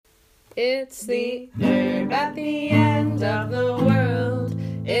It's the herb at the end of the world.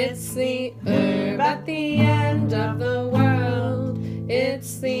 It's the herb at the end of the world.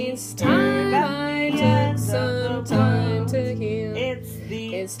 It's time I took some time to heal.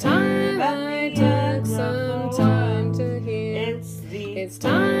 It's time I took some time to heal. It's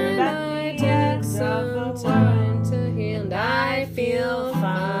time I took some time to heal. And I feel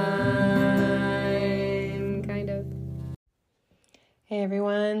fine, kind of. Hey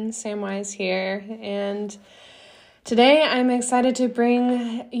everyone, Sam Wise here, and today I'm excited to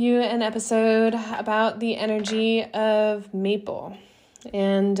bring you an episode about the energy of maple.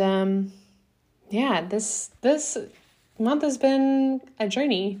 And this month has been a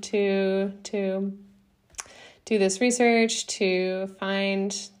journey to do this research, to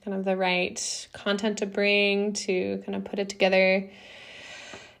find kind of the right content to bring, to kind of put it together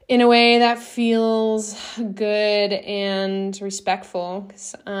in a way that feels good and respectful.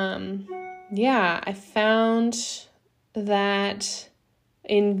 'Cause, I found that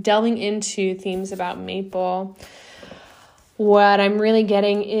in delving into themes about maple, what I'm really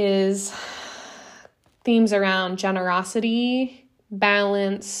getting is themes around generosity,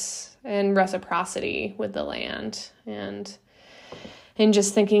 balance, and reciprocity with the land. And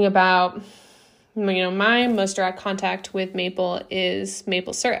just thinking about, my most direct contact with maple is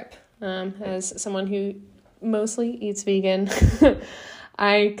maple syrup. As someone who mostly eats vegan,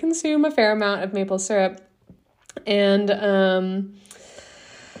 I consume a fair amount of maple syrup. And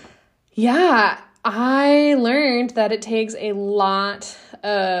I learned that it takes a lot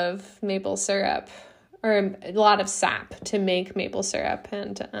of maple syrup, or a lot of sap, to make maple syrup.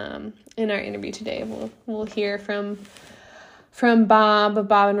 And in our interview today, we'll hear from Bob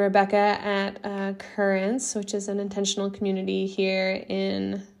and Rebecca at Currents, which is an intentional community here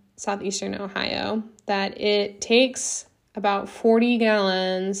in southeastern Ohio, that it takes about 40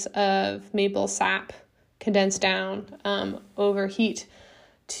 gallons of maple sap condensed down over heat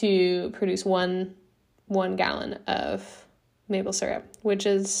to produce one gallon of maple syrup, which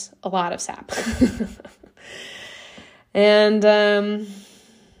is a lot of sap. And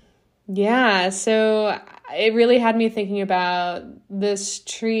so it really had me thinking about this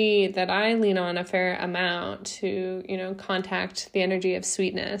tree that I lean on a fair amount to, contact the energy of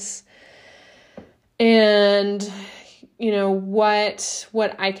sweetness. And,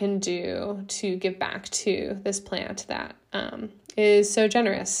 what I can do to give back to this plant that is so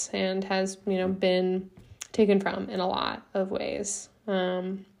generous and has, been taken from in a lot of ways.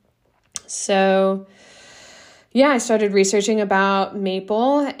 I started researching about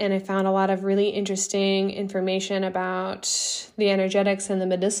maple, and I found a lot of really interesting information about the energetics and the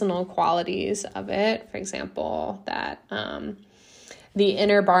medicinal qualities of it. For example, that the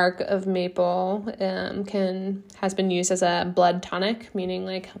inner bark of maple has been used as a blood tonic, meaning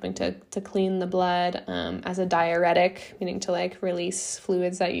like helping to clean the blood, as a diuretic, meaning to like release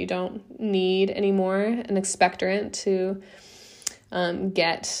fluids that you don't need anymore, an expectorant to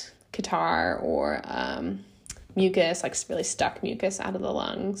get catarrh or mucus, like really stuck mucus, out of the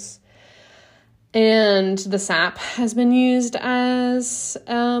lungs. And the sap has been used as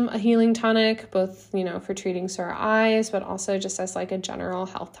a healing tonic, both, for treating sore eyes, but also just as like a general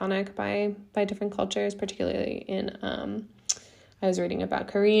health tonic by different cultures, particularly in, I was reading about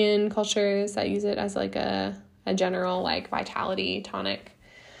Korean cultures that use it as like a general like vitality tonic,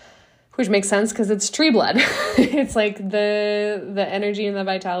 which makes sense because it's tree blood. It's like the energy and the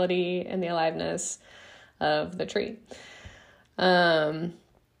vitality and the aliveness of the tree.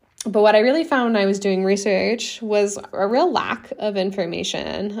 But what I really found when I was doing research was a real lack of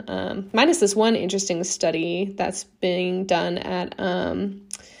information, minus this one interesting study that's being done at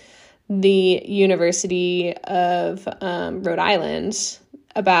the University of Rhode Island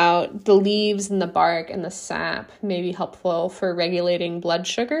about the leaves and the bark and the sap may be helpful for regulating blood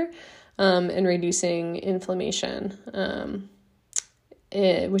sugar and reducing inflammation,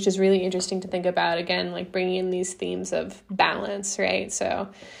 which is really interesting to think about, again, like bringing in these themes of balance, right? So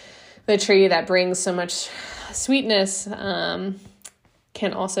the tree that brings so much sweetness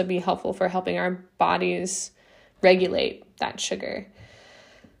can also be helpful for helping our bodies regulate that sugar.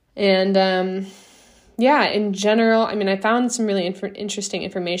 And in general, I found some really interesting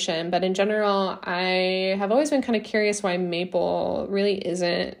information, but in general, I have always been kind of curious why maple really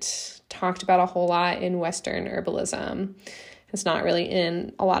isn't talked about a whole lot in Western herbalism. It's not really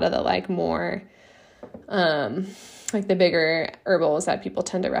in a lot of the like more like the bigger herbals that people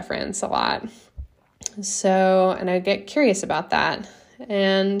tend to reference a lot. So, and I get curious about that.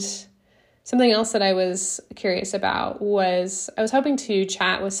 And something else that I was curious about was I was hoping to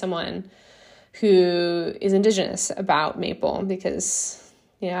chat with someone who is Indigenous about maple, because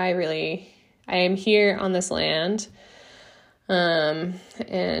I am here on this land. And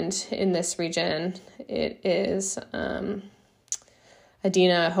in this region, it is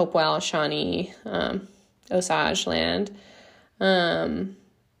Adena, Hopewell, Shawnee, Osage land.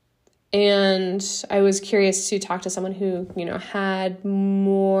 And I was curious to talk to someone who, had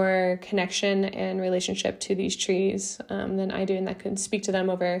more connection and relationship to these trees than I do, and that could speak to them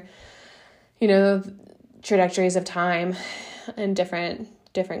over, trajectories of time and different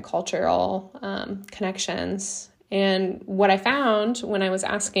cultural connections. And what I found when I was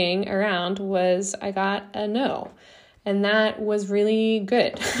asking around was I got a no. And that was really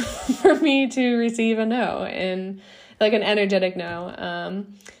good for me to receive a no, and like an energetic no.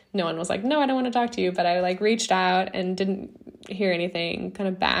 No one was like, no, I don't want to talk to you. But I reached out and didn't hear anything kind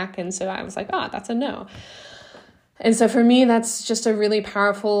of back. And so I was like, oh, that's a no. And so for me, that's just a really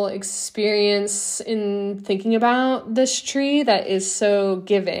powerful experience in thinking about this tree that is so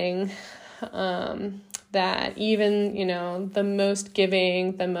giving, that even, the most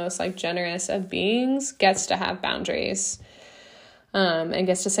giving, the most generous of beings gets to have boundaries, and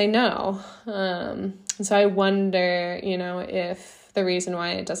gets to say no. And so I wonder, if the reason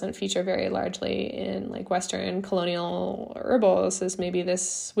why it doesn't feature very largely in Western colonial herbals is maybe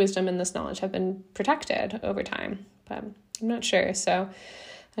this wisdom and this knowledge have been protected over time, but I'm not sure. So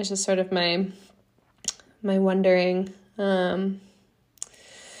that's just sort of my wondering. But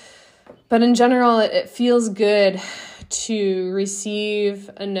in general, it feels good to receive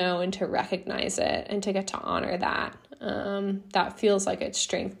a no and to recognize it and to get to honor that. That feels like it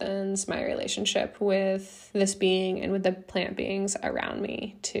strengthens my relationship with this being and with the plant beings around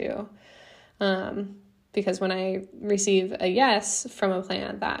me too. Because when I receive a yes from a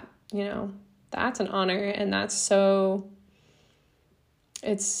plant, that, that's an honor, and that's so,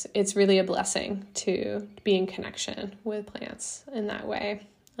 it's really a blessing to be in connection with plants in that way,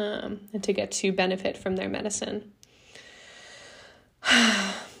 and to get to benefit from their medicine.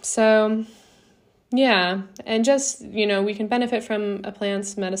 So yeah, and just, we can benefit from a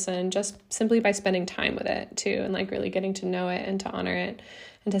plant's medicine just simply by spending time with it too, and really getting to know it and to honor it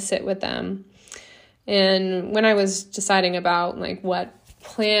and to sit with them. And when I was deciding about what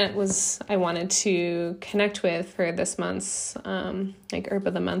plant I wanted to connect with for this month's herb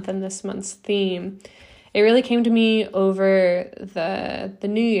of the month and this month's theme, it really came to me over the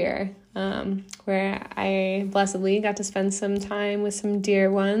new year, where I blessedly got to spend some time with some dear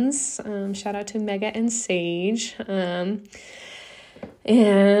ones. Shout out to Mega and Sage,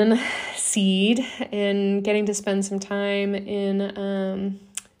 and Seed, and getting to spend some time in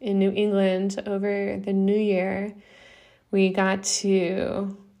New England over the new year. We got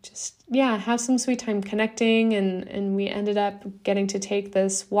to just, have some sweet time connecting, and we ended up getting to take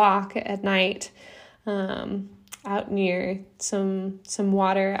this walk at night, out near some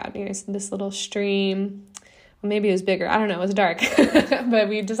water, out near this little stream. Well, maybe it was bigger. I don't know. It was dark. But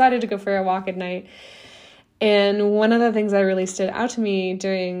we decided to go for a walk at night. And one of the things that really stood out to me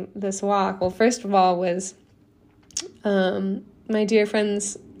during this walk, well, first of all, was my dear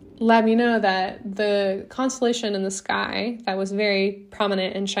friends let me know that the constellation in the sky that was very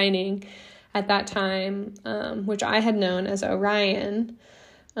prominent and shining at that time, which I had known as Orion,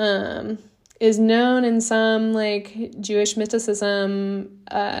 is known in some Jewish mysticism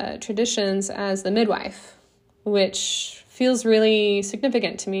traditions as the midwife, which feels really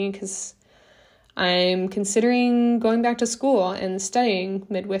significant to me because I'm considering going back to school and studying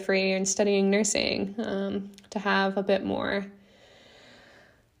midwifery and studying nursing, to have a bit more,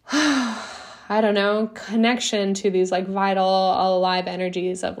 connection to these vital, alive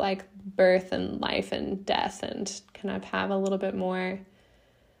energies of birth and life and death, and kind of have a little bit more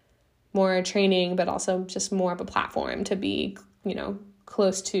training, but also just more of a platform to be,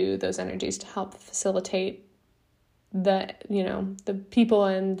 close to those energies to help facilitate the people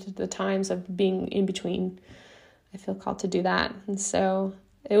and the times of being in between. I feel called to do that. And so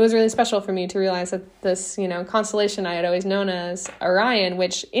it was really special for me to realize that this, constellation I had always known as Orion,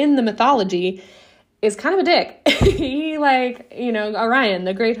 which in the mythology is kind of a dick. He Orion,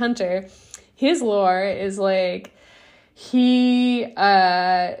 the great hunter, his lore is he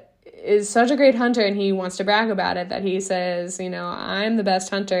is such a great hunter, and he wants to brag about it, that he says, I'm the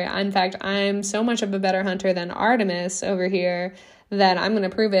best hunter. In fact, I'm so much of a better hunter than Artemis over here that I'm going to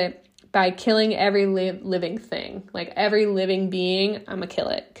prove it by killing every living thing. Every living being, I'm going to kill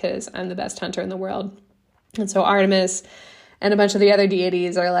it because I'm the best hunter in the world. And so Artemis and a bunch of the other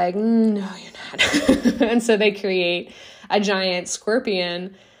deities are like, no, you're not. And so they create a giant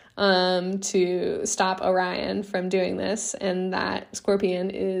scorpion to stop Orion from doing this. And that scorpion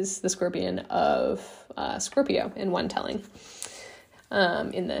is the scorpion of Scorpio in one telling.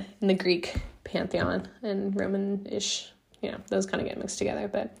 in the Greek pantheon and Roman-ish, those kind of get mixed together,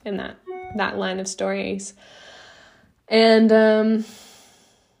 but in that line of stories. And so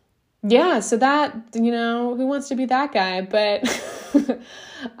that, who wants to be that guy? But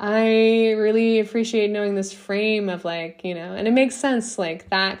I really appreciate knowing this frame of like, and it makes sense, like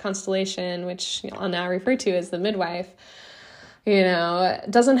that constellation, which I'll now refer to as the midwife,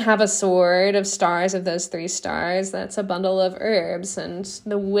 doesn't have a sword of stars of those 3 stars. That's a bundle of herbs. And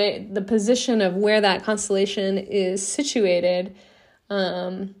the position of where that constellation is situated,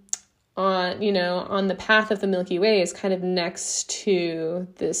 on the path of the Milky Way is kind of next to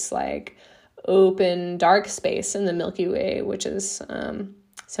this like open dark space in the Milky Way, which is,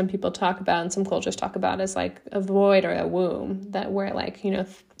 some people talk about and some cultures talk about as like a void or a womb, that where like,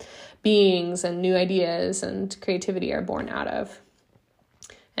 beings and new ideas and creativity are born out of.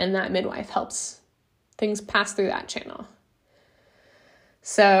 And that midwife helps things pass through that channel.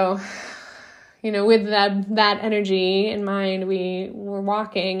 So, with that energy in mind, we were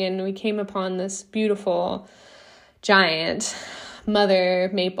walking and we came upon this beautiful giant mother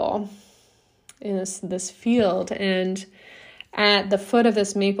maple in this field. And at the foot of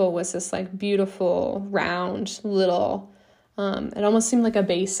this maple was this like beautiful round little, it almost seemed like a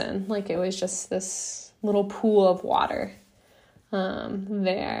basin, like it was just this little pool of water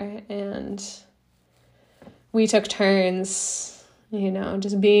there. And we took turns,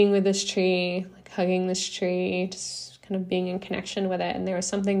 just being with this tree, like hugging this tree, just kind of being in connection with it. And there was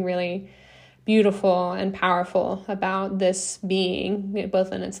something really beautiful and powerful about this being,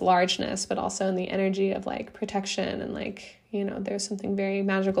 both in its largeness, but also in the energy of like protection. And like, there's something very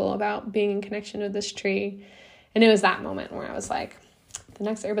magical about being in connection with this tree. And it was that moment where I was like, the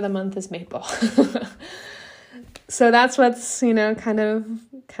next herb of the month is maple. So that's what's, kind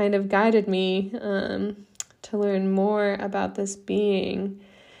of guided me to learn more about this being,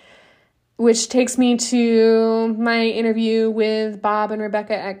 which takes me to my interview with Bob and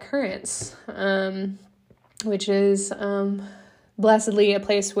Rebecca at Currents, which is blessedly a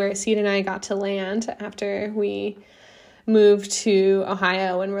place where Seed and I got to land after we moved to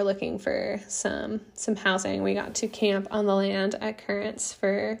Ohio and we're looking for some housing. We got to camp on the land at Currents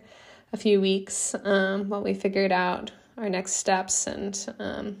for a few weeks while we figured out our next steps. And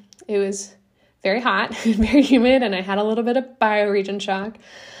it was very hot and very humid, and I had a little bit of bioregion shock.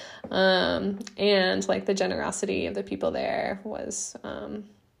 And like the generosity of the people there was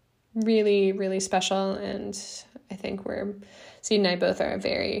really, really special. And I think Seed and I both are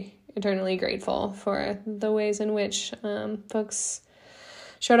very eternally grateful for the ways in which folks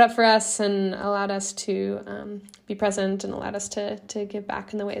showed up for us and allowed us to be present and allowed us to give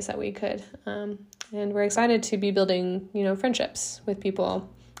back in the ways that we could. And we're excited to be building, friendships with people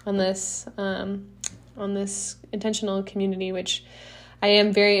on this intentional community, which I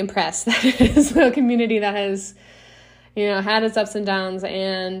am very impressed that it is a community that has, had its ups and downs,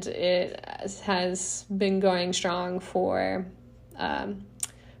 and it has been going strong for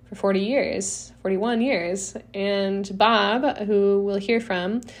 41 years. And Bob, who we'll hear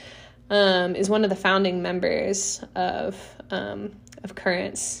from, is one of the founding members of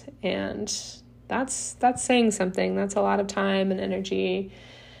Currents. And that's saying something. That's a lot of time and energy,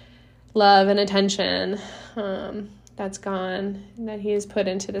 love and attention that's gone, that he has put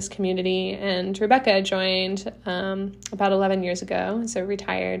into this community. And Rebecca joined about 11 years ago as a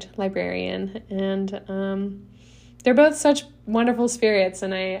retired librarian. And they're both such wonderful spirits,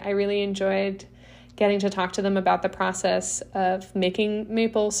 and I really enjoyed getting to talk to them about the process of making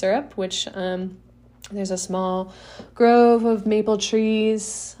maple syrup, which there's a small grove of maple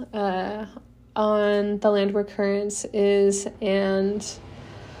trees on the land where Currents is, and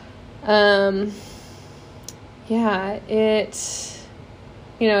it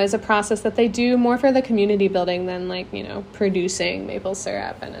is a process that they do more for the community building than producing maple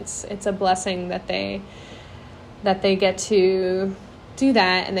syrup, and it's a blessing that they get to do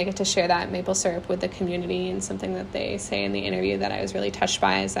that, and they get to share that maple syrup with the community. And something that they say in the interview that I was really touched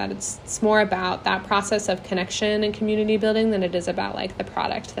by is that it's more about that process of connection and community building than it is about the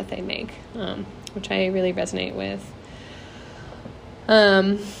product that they make, which I really resonate with.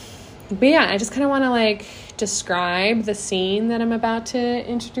 But yeah, I just kind of want to describe the scene that I'm about to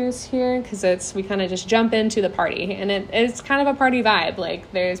introduce here, because we kind of just jump into the party, and it's kind of a party vibe.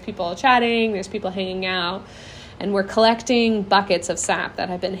 There's people chatting, there's people hanging out, and we're collecting buckets of sap that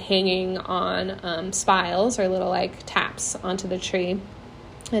have been hanging on spiles or little taps onto the tree.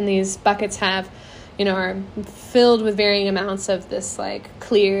 And these buckets are filled with varying amounts of this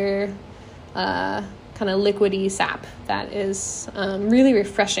clear, kind of liquidy sap that is really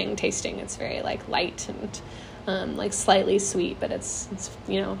refreshing tasting. It's very light like slightly sweet, but it's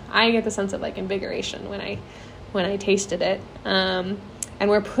I get the sense of like invigoration when I tasted it. And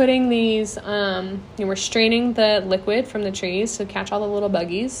we're putting these, we're straining the liquid from the trees to catch all the little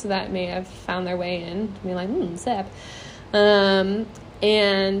buggies that may have found their way in to be like, sap. And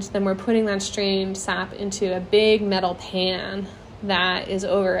then we're putting that strained sap into a big metal pan that is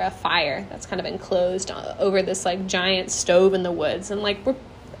over a fire that's kind of enclosed over this like giant stove in the woods. And like,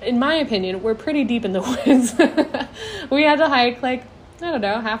 in my opinion, we're pretty deep in the woods. We had to hike like, I don't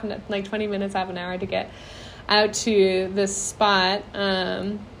know, 20 minutes, half an hour to get out to this spot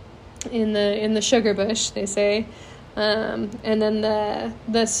in the sugar bush, they say. And then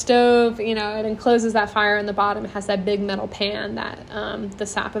the stove, it encloses that fire in the bottom. It has that big metal pan that the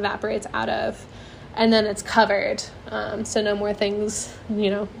sap evaporates out of. And then it's covered, so no more things,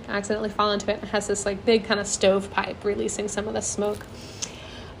 accidentally fall into it. It has this like big kind of stovepipe releasing some of the smoke.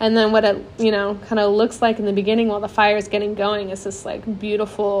 And then what it, kind of looks like in the beginning while the fire is getting going is this like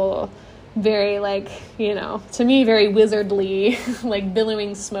beautiful, very like, to me, very wizardly, like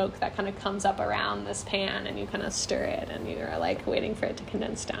billowing smoke that kind of comes up around this pan, and you kind of stir it and you're like waiting for it to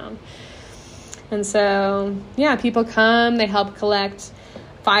condense down. And so, yeah, people come, they help collect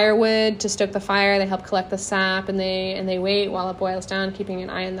firewood to stoke the fire, they help collect the sap, and they wait while it boils down, keeping an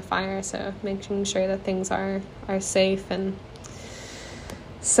eye on the fire, so making sure that things are safe. And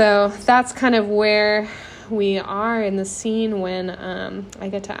so that's kind of where we are in the scene when I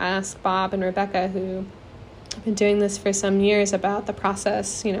get to ask Bob and Rebecca, who have been doing this for some years, about the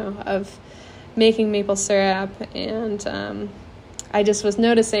process, of making maple syrup. And I just was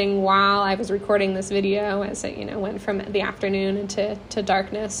noticing while I was recording this video, as it, went from the afternoon into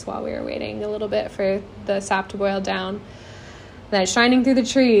darkness while we were waiting a little bit for the sap to boil down, that shining through the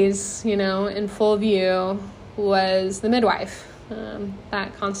trees, in full view, was the midwife.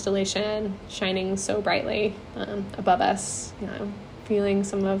 That constellation shining so brightly above us, feeling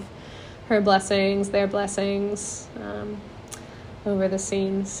some of her blessings, their blessings over the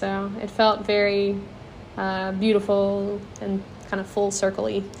scene. So it felt very beautiful and kind of full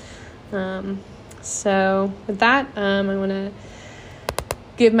circle-y. So with that, I want to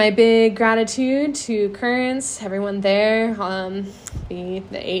give my big gratitude to Currents, everyone there, the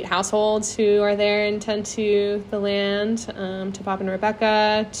 8 households who are there and tend to the land, to Bob and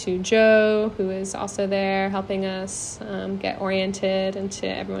Rebecca, to Joe, who is also there helping us get oriented, and to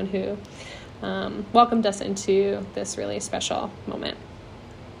everyone who welcomed us into this really special moment.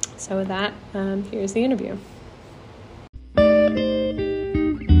 So with that, here's the interview.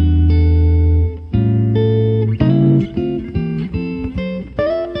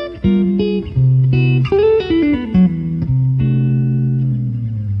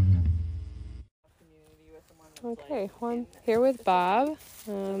 Okay, well, I'm here with Bob.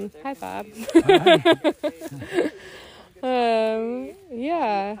 Hi, Bob. Hi.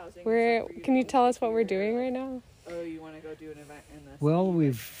 Yeah, can you tell us what we're doing right now? Oh, you want to go do an event in this? Well,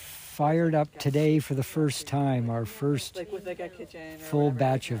 we've fired up today for the first time our first with like a kitchen full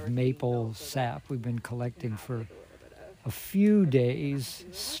batch of maple sap. We've been collecting for a few days,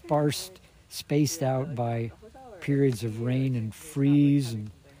 spaced out by periods of rain and freeze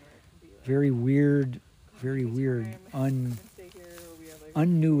and very weird, un-New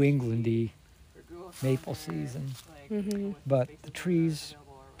Englandy maple season. Mm-hmm. But the trees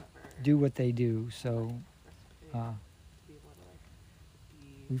do what they do, so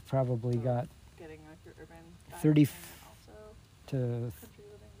we've probably got 30 to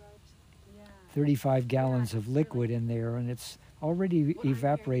 35 gallons of liquid in there, and it's already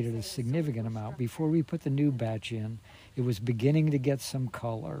evaporated a significant amount. Before we put the new batch in, it was beginning to get some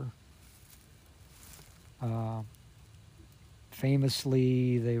color.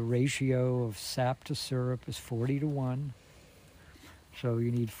 Famously, the ratio of sap to syrup is 40-1. So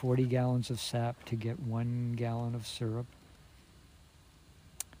you need 40 gallons of sap to get 1 gallon of syrup.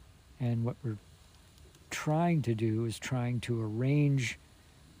 And what we're trying to do is trying to arrange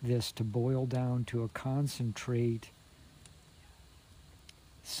this to boil down to a concentrate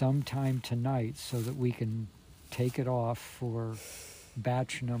sometime tonight so that we can take it off for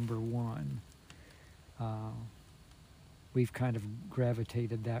batch number 1. We've kind of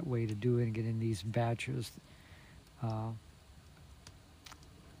gravitated that way to doing it in these batches.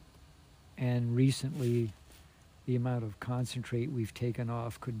 And recently, the amount of concentrate we've taken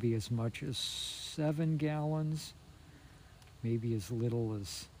off could be as much as 7 gallons, maybe as little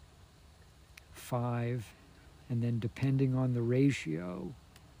as 5. And then depending on the ratio,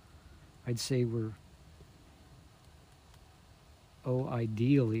 I'd say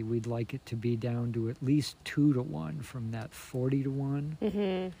ideally, we'd like it to be down to at least 2-1 from that 40-1.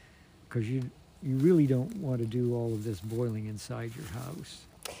 Mm-hmm. Because you really don't want to do all of this boiling inside your house.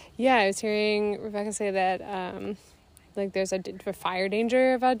 Yeah, I was hearing Rebecca say that like there's a fire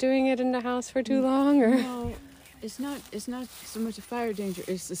danger about doing it in the house for too long, or No, it's not so much a fire danger,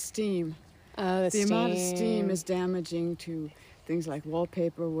 it's the steam. the The amount of steam is damaging to things like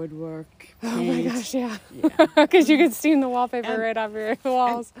wallpaper, woodwork, Oh my paint. gosh, yeah. Yeah. Because you could steam the wallpaper And- right off your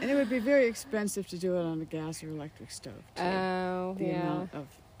walls. And it would be very expensive to do it on a gas or electric stove, too. Oh, The yeah. amount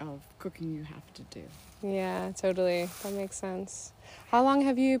of cooking you have to do. Yeah, totally. That makes sense. How long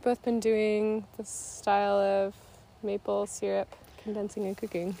have you both been doing this style of maple syrup condensing and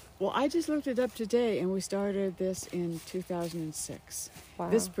cooking? Well, I just looked it up today, and we started this in 2006. Wow.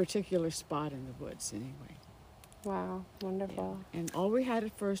 This particular spot in the woods, anyway. Wow, wonderful. And all we had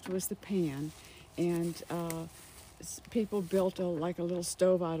at first was the pan, and people built a little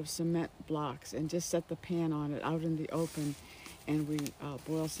stove out of cement blocks and just set the pan on it out in the open, and we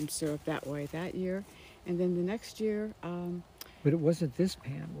boiled some syrup that way that year. And then the next year, But it wasn't this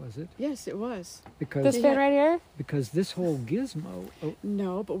pan, was it? yes, it was. Because This pan right here? because this whole gizmo.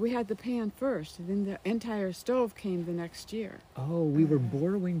 No, but we had the pan first, and then the entire stove came the next year. We were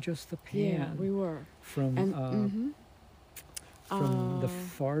borrowing just the pan Yeah, we were. from And from the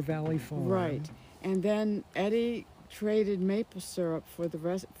Far Valley Farm. right. And then Eddie traded maple syrup for the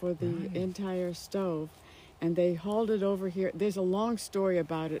Right. entire stove, and they hauled it over here. There's a long story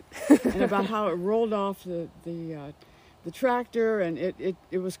about it, and about how it rolled off the tractor, and it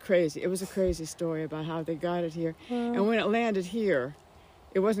was crazy. It was a crazy story about how they got it here. And when it landed here,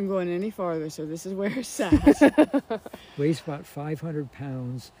 it wasn't going any farther, so this is where it sat. Weighs about 500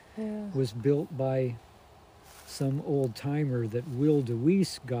 pounds. Yeah. Was built by some old timer that Will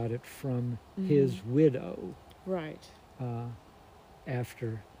DeWeese got it from his widow Right.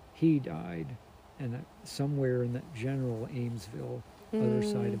 after he died, and somewhere in that general Amesville, other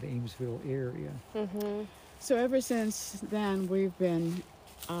side of Amesville area. Mm-hmm. So ever since then, we've been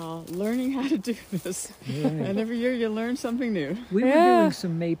learning how to do this. Right. And every year you learn something new. We were Yeah. doing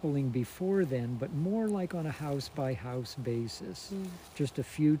some mapling before then, but more like on a house-by-house basis. Just a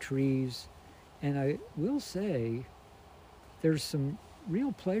few trees. And I will say, there's some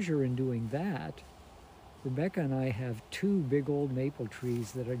real pleasure in doing that. Rebecca and I have 2 big old maple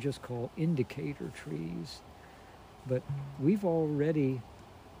trees that I just call indicator trees. But we've already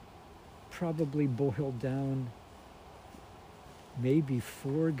probably boiled down maybe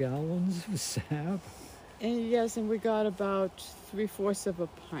 4 gallons of sap. And yes, and we got about 3/4 of a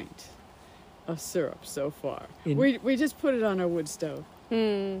pint of syrup so far. In- We just put it on our wood stove.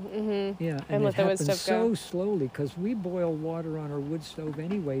 Mm-hmm. Yeah, And and let it the wood happens stove go. so slowly because we boil water on our wood stove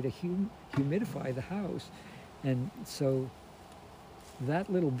anyway to humidify the house. And so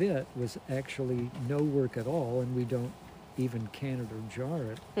that little bit was actually no work at all, and we don't even can it or jar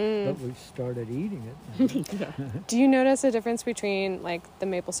it, but we've started eating it now. Do you notice a difference between like the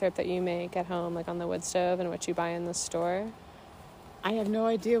maple syrup that you make at home, like on the wood stove, and what you buy in the store? I have no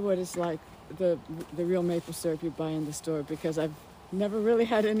idea what it's like, the real maple syrup you buy in the store, because I've never really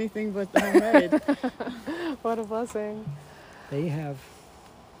had anything but the homemade. What a blessing. They have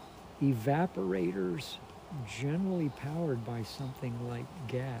evaporators generally powered by something like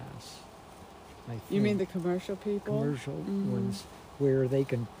gas. I You mean think. the commercial people? Commercial ones where they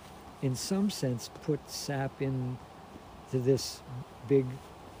can, in some sense, put sap in to this big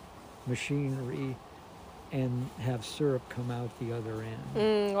machinery and have syrup come out the other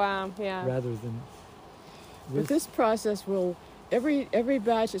end Wow, yeah. rather than But this process will, every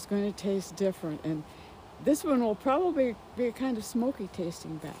batch is going to taste different, and this one will probably be a kind of smoky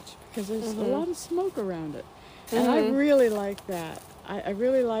tasting batch because there's a lot of smoke around it. And I really like that. I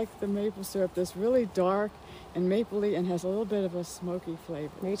really like the maple syrup that's really dark and mapley and has a little bit of a smoky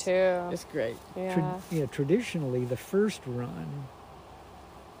flavor. Me too. It's great. Yeah. traditionally the first run,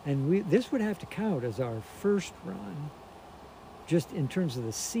 and this would have to count as our first run, just in terms of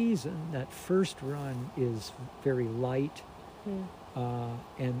the season. That first run is very light,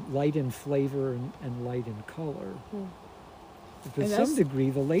 and light in flavor and light in color. To And some that's- degree,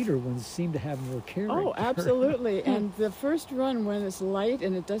 the later ones seem to have more character. Oh, absolutely. And the first run, when it's light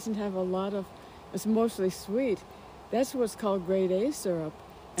and it doesn't have a lot of, it's mostly sweet, that's what's called grade A syrup.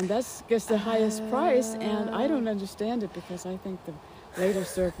 And that gets the highest price. And I don't understand it because I think the later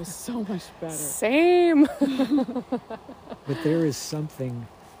syrup is so much better. Same. But there is something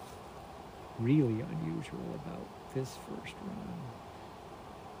really unusual about this first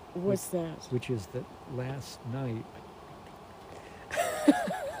run, What's that? which is that last night,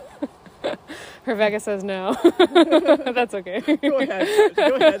 Rebecca says no. That's okay. Go ahead.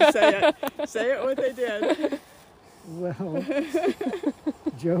 Go ahead. Say it. Say it what they did. well,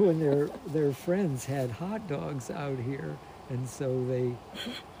 Joe and their friends had hot dogs out here, and so they,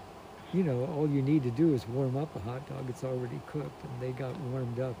 all you need to do is warm up a hot dog. It's already cooked, and they got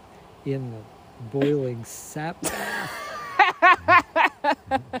warmed up in the boiling sap bath.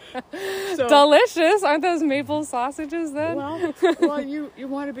 So, Delicious. Aren't those maple sausages then? well, you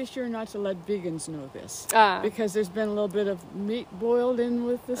want to be sure not to let vegans know this, because there's been a little bit of meat boiled in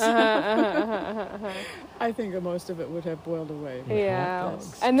with this. I think most of it would have boiled away. Yeah,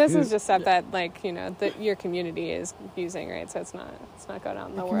 and this is just stuff that that your community is using, right? So it's not going out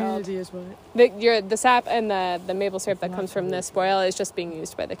in the world. Community is what? The sap and the maple syrup that comes from this boil is just being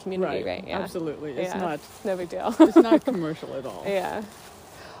used by the community, right? Yeah, absolutely. It's not no big deal. It's not commercial at all. Yeah.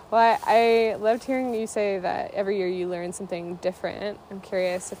 Well, I loved hearing you say that every year you learn something different. I'm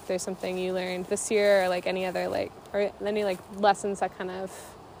curious if there's something you learned this year, or any other or any lessons that kind of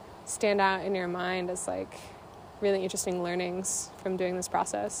stand out in your mind as really interesting learnings from doing this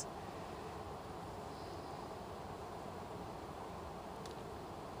process.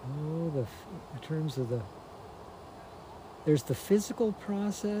 Oh, in terms of there's the physical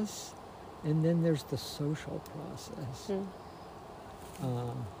process, and then there's the social process.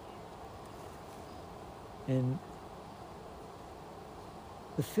 And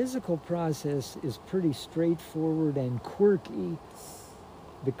the physical process is pretty straightforward and quirky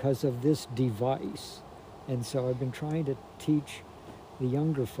because of this device. And so I've been trying to teach the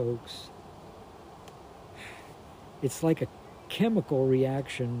younger folks. It's like a chemical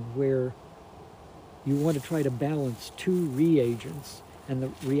reaction where you want to try to balance two reagents, and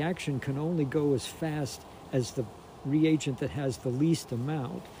the reaction can only go as fast as the reagent that has the least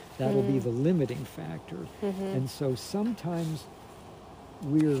amount. That'll be the limiting factor. And so sometimes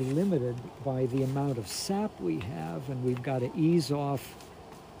we're limited by the amount of sap we have, and we've got to ease off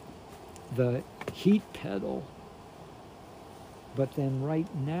the heat pedal. But then right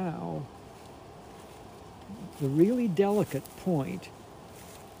now, the really delicate point,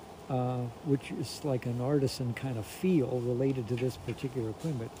 which is like an artisan kind of feel related to this particular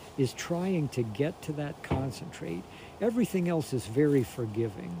equipment, is trying to get to that concentrate. Everything else is very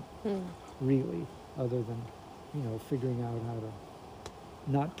forgiving, really, other than, figuring out how to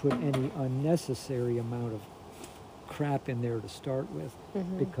not put any unnecessary amount of crap in there to start with,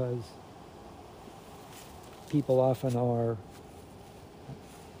 because people often are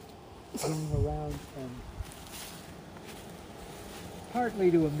going around and partly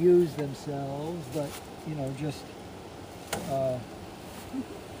to amuse themselves, but just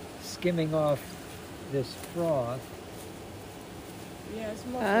skimming off this froth. Yeah, it's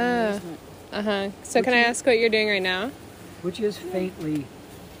more amusement. So can I ask what you're doing right now? Which is faintly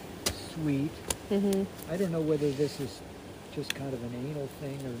sweet. I don't know whether this is just kind of an anal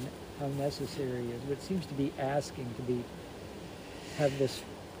thing or how necessary it is, but it seems to be asking to have this.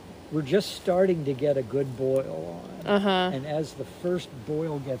 We're just starting to get a good boil on. And as the first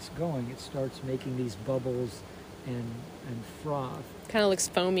boil gets going, it starts making these bubbles and froth. Kind of looks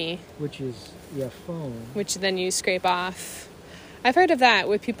foamy. Which is, foam. Which then you scrape off. I've heard of that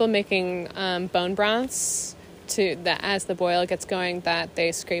with people making bone broths, as the boil gets going, that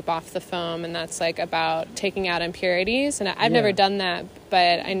they scrape off the foam, and that's about taking out impurities. And I've never done that,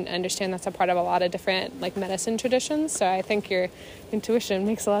 but I understand that's a part of a lot of different medicine traditions. So I think your intuition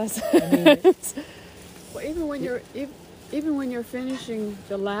makes a lot of sense. Well, even when you're finishing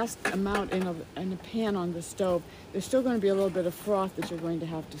the last amount in a pan on the stove, there's still going to be a little bit of froth that you're going to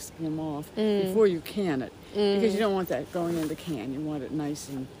have to skim off before you can it, because you don't want that going in the can. You want it nice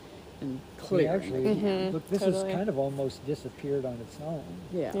and clear. Yeah, actually, look, this has kind of almost disappeared on its own.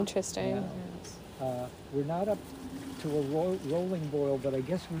 Yeah. Interesting. Yeah. We're not up to a rolling boil, but I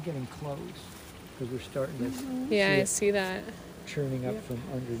guess we're getting close, because we're starting to Yeah, I see that. Churning up from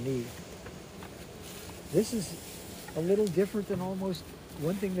underneath. This is a little different than almost.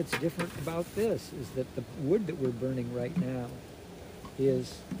 One thing that's different about this is that the wood that we're burning right now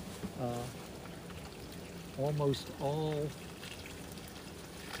is almost all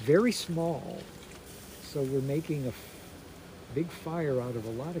very small. So we're making a big fire out of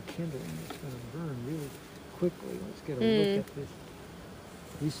a lot of kindling that's going to burn really quickly. Let's get a look at this.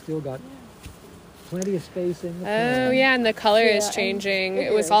 We still got plenty of space in the pan. Oh yeah, and the color is changing.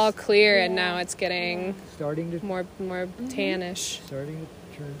 It was all clear, and now it's getting starting to more tannish. Starting to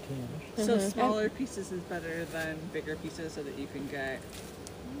turn tannish. So smaller pieces is better than bigger pieces, so that you can get.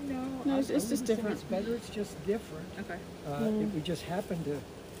 No, it's just different. It's better. It's just different. Okay. If we just happen to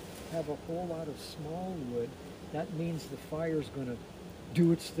have a whole lot of small wood, that means the fire's going to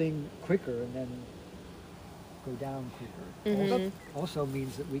do its thing quicker and then go down quicker. Also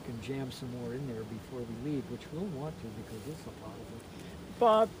means that we can jam some more in there before we leave, which we'll want to, because it's a lot of it.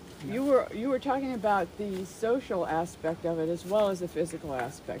 Bob, you were talking about the social aspect of it as well as the physical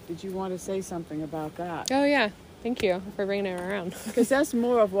aspect. Did you want to say something about that? Oh yeah, thank you for bringing it around. Because that's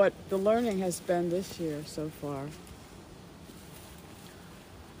more of what the learning has been this year so far.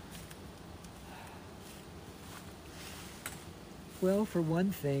 Well, for one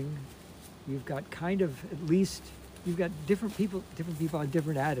thing, you've got kind of at least you've got different people have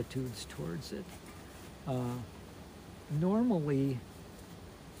different attitudes towards it. Normally,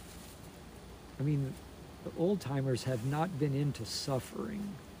 I mean, the old timers have not been into suffering,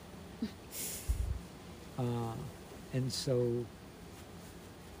 and so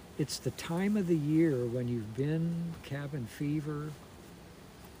it's the time of the year when you've been cabin fever,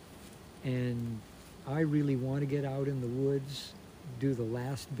 and I really want to get out in the woods, do the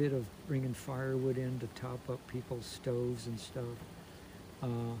last bit of bringing firewood in to top up people's stoves and stuff.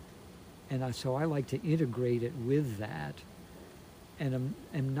 So I like to integrate it with that. And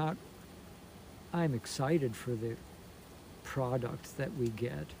I'm excited for the product that we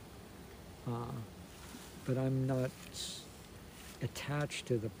get. But I'm not attached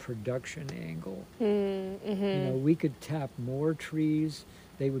to the production angle. Mm-hmm. You know, we could tap more trees.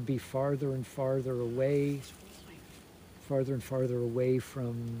 They would be farther and farther away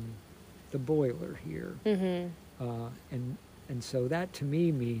from the boiler here. Mm-hmm. And so that to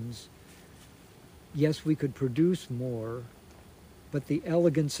me means, yes, we could produce more, but the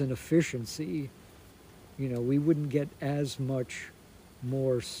elegance and efficiency, you know, we wouldn't get as much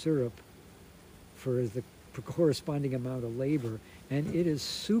more syrup for the corresponding amount of labor, and it is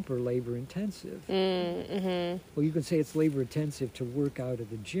super labor intensive. Mm-hmm. Well, you can say it's labor intensive to work out at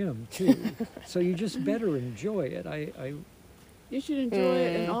the gym too. So you just better enjoy it. You should enjoy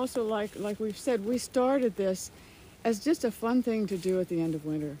it, and also like we've said, we started this as just a fun thing to do at the end of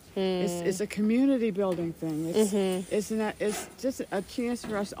winter. It's a community building thing. It's just a chance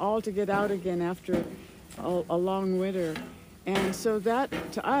for us all to get out again after a long winter. And so that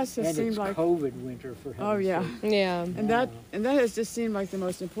to us has seemed like COVID winter for heaven's oh yeah, sake. Yeah. and that has just seemed like the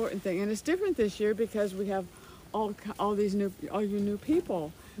most important thing. And it's different this year because we have all you new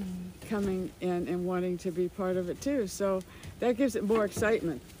people coming in and wanting to be part of it too. So that gives it more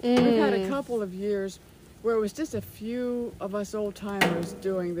excitement. We've had a couple of years where it was just a few of us old timers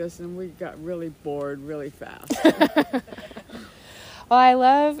doing this, and we got really bored really fast. Well, I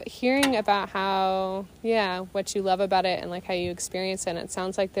love hearing about what you love about it and like how you experience it. And it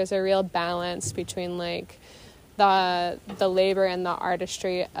sounds like there's a real balance between like the labor and the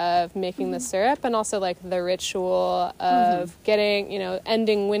artistry of making the syrup, and also like the ritual of getting,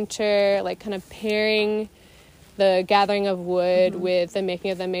 ending winter, like kind of pairing the gathering of wood with the making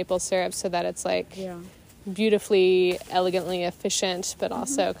of the maple syrup so that it's like beautifully, elegantly efficient, but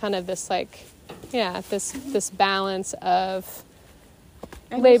also kind of this like, this balance of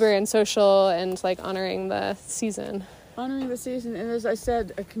labor and social and like honoring the season. Honoring the season, and as I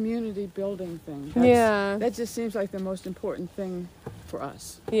said, a community building thing. That just seems like the most important thing for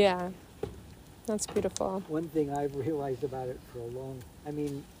us. Yeah, that's beautiful. One thing I've realized about it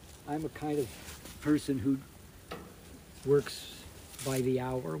I'm a kind of person who works by the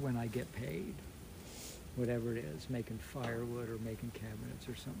hour when I get paid, whatever it is, making firewood or making cabinets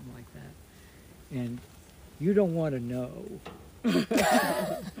or something like that. And you don't want to know.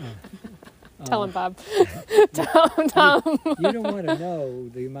 Tell him, Bob. Tell him. You don't want to know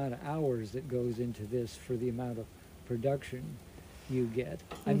the amount of hours that goes into this for the amount of production you get.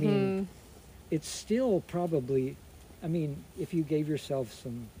 I mean, it's still probably, if you gave yourself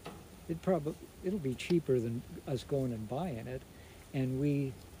some, it'll be cheaper than us going and buying it.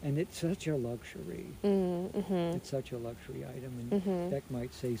 And it's such a luxury. It's such a luxury item. And Beck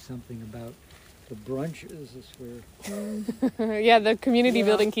might say something about the brunches is where yeah, the community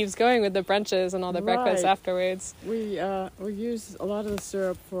building keeps going with the brunches and all the breakfasts afterwards. We use a lot of the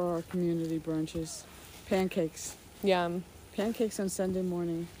syrup for our community brunches. Pancakes. Yum. Pancakes on Sunday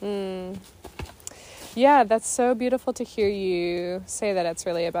morning. Yeah, that's so beautiful to hear you say that it's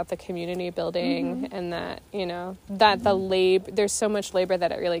really about the community building and that, that the labor, there's so much labor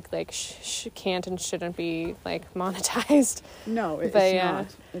that it really like can't and shouldn't be like monetized. No, it's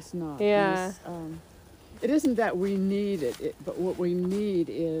not. It's not. Yeah. It isn't that we need it, but what we need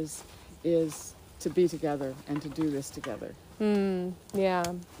is to be together and to do this together.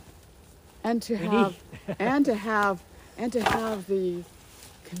 Yeah. And to have the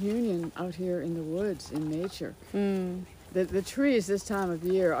communion out here in the woods in nature. The trees this time of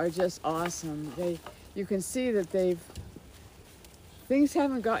year are just awesome. You can see that things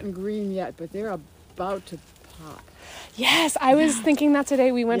haven't gotten green yet, but they're about to pop. Yes, I was thinking that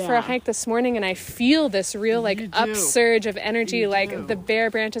today. We went for a Yeah. hike this morning, and I feel this real like You do. upsurge of energy. You Like do. the bare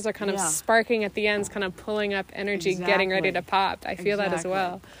branches are kind of Yeah. sparking at the ends, kind of pulling up energy, getting ready to Exactly. pop. I feel that as Exactly.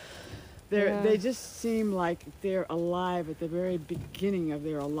 well. Yeah. They just seem like they're alive at the very beginning of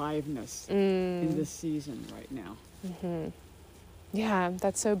their aliveness in this season right now. Yeah,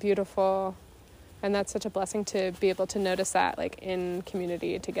 that's so beautiful. And that's such a blessing to be able to notice that like in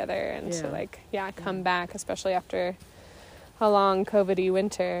community together and to Yeah. like, come back, especially after a long COVID-y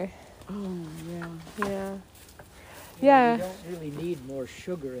winter. Oh, yeah. Yeah. We Yeah. don't really need more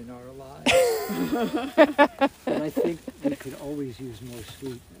sugar in our lives. But I think we could always use more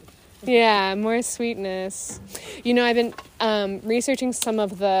sweetness. Yeah, more sweetness. You know, I've been researching some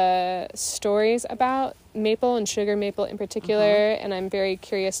of the stories about maple and sugar maple in particular, and I'm very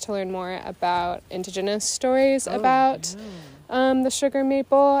curious to learn more about indigenous stories about the sugar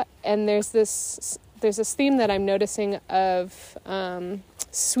maple. And there's this theme that I'm noticing of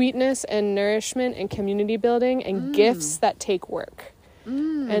sweetness and nourishment and community building and gifts that take work.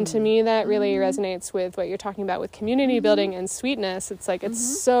 And to me, that really resonates with what you're talking about with community building and sweetness. It's like, it's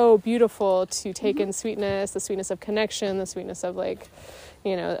so beautiful to take in sweetness, the sweetness of connection, the sweetness of like,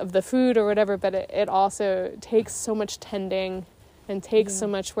 you know, of the food or whatever, but it also takes so much tending and takes so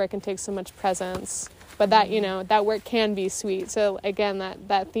much work and takes so much presence. But that, you know, that work can be sweet. So again,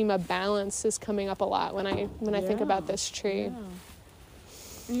 that theme of balance is coming up a lot when I think about this tree. Yeah.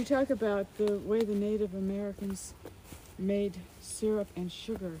 And you talk about the way the Native Americans made syrup and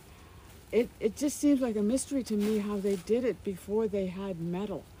sugar. It just seems like a mystery to me how they did it before they had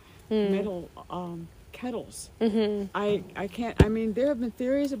metal kettles. I can't, I mean, there have been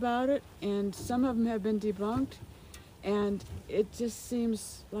theories about it, and some of them have been debunked, and it just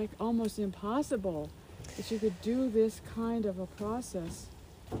seems like almost impossible that you could do this kind of a process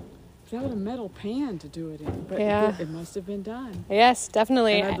without a metal pan to do it in. But Yeah. it must have been done. Yes,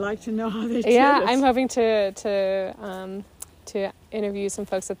 definitely. And I'd like to know how they did Yeah, it. I'm hoping to interview some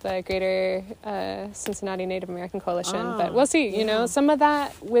folks at the Greater Cincinnati Native American Coalition, but we'll see. You know, some of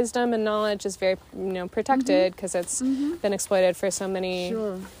that wisdom and knowledge is very, you know, protected because it's been exploited for so many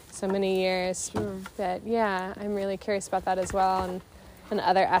years. Sure. But yeah, I'm really curious about that as well, and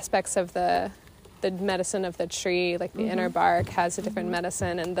other aspects of the medicine of the tree, like the inner bark has a different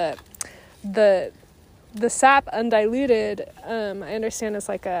medicine, and the sap undiluted, I understand is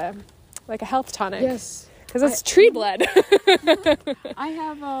like a health tonic. Yes. Because it's tree blood. I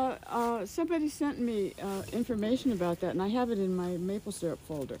have somebody sent me information about that, and I have it in my maple syrup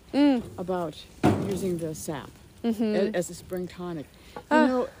folder about using the sap as a spring tonic. You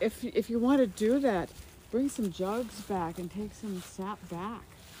know, if you want to do that, bring some jugs back and take some sap back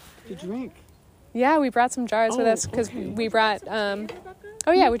to drink. Yeah, we brought some jars with Oh, us because okay. we brought.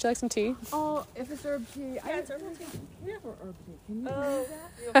 Oh yeah, would you like some tea? Oh, if it's herb tea, Yeah, it's herbal tea. we have herb tea. Can you do Oh,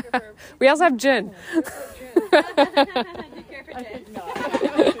 that? you don't care for We also have gin. you care for gin. No.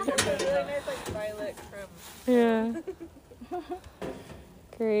 Really nice, like violet from. Yeah.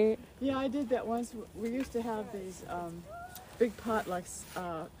 Great. Yeah, I did that once. We used to have these big potlucks,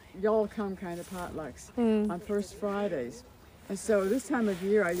 y'all come kind of potlucks on First Fridays. And so this time of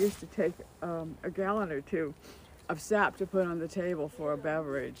year, I used to take a gallon or two of sap to put on the table for a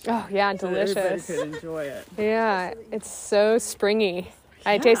beverage. Oh yeah, So that everybody delicious. could enjoy it. Yeah, it's so springy.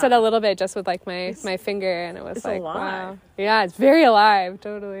 I tasted a little bit just with like my finger, and it was it's like, alive. wow. Yeah, it's very alive,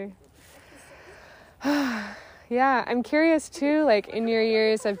 totally. Yeah, I'm curious too, like in your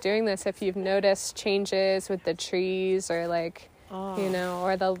years of doing this, if you've noticed changes with the trees or like, you know,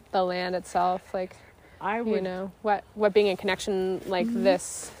 or the land itself, like, I would, you know, what being in connection like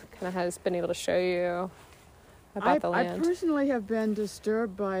this kind of has been able to show you about the I land. personally have been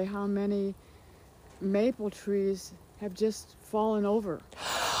disturbed by how many maple trees have just fallen over.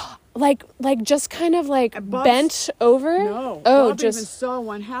 Like just kind of like Bob's- bent over? No. Oh, Bob just even saw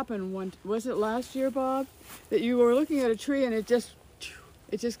one happen. Was it last year, Bob? That you were looking at a tree and it just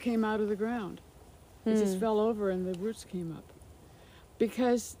came out of the ground. It just fell over and the roots came up.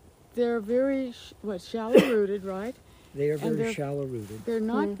 Because they're very, shallow rooted, right? They are And very they're- shallow rooted. They're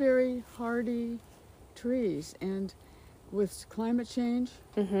not very hardy trees. And with climate change,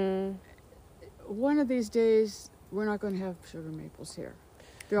 one of these days, we're not going to have sugar maples here.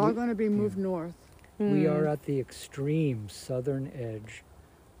 They're all going to be moved north. We are at the extreme southern edge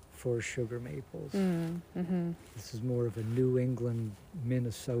for sugar maples. This is more of a New England,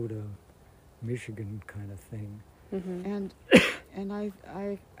 Minnesota, Michigan kind of thing. And I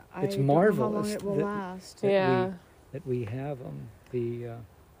It's don't know how long marvelous it will that- last. Yeah. That we have them. The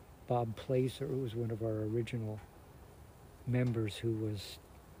Bob Placer, who was one of our original members, who was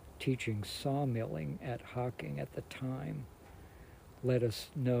teaching sawmilling at Hocking at the time let us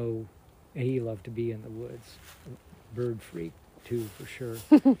know, and he loved to be in the woods, bird freak too for sure,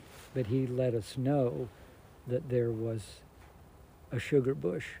 but he let us know that there was a sugar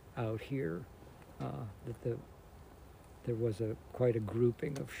bush out here, there was quite a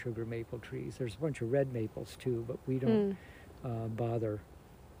grouping of sugar maple trees. There's a bunch of red maples too, but we don't bother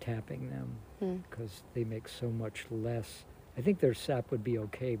tapping them because they make so much less. I think their sap would be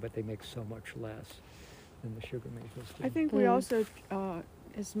okay, but they make so much less than the sugar maples do. I think we also,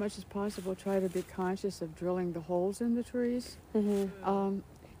 as much as possible, try to be conscious of drilling the holes in the trees, and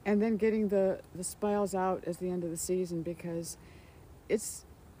then getting the spiles out at the end of the season, because it's,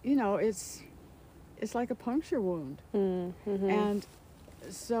 it's like a puncture wound, and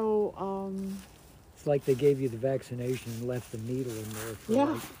so. It's like they gave you the vaccination and left the needle in there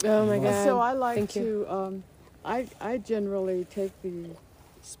for Oh my God. So I like Thank you. to, I generally take the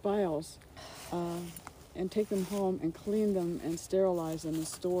spiles and take them home and clean them and sterilize them and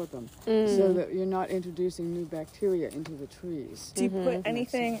store them so that you're not introducing new bacteria into the trees. Do you put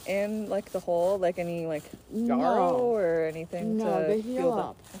anything in like the hole, like any like No. jarrow or anything? No, to they heal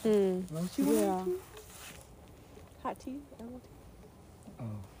up. Yeah. Hot tea? Oh,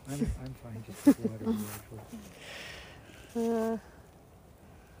 I'm fine just with water. Actually.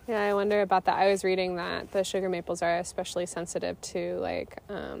 Yeah, I wonder about that. I was reading that the sugar maples are especially sensitive to like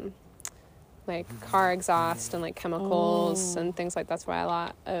car exhaust and like chemicals and things like that's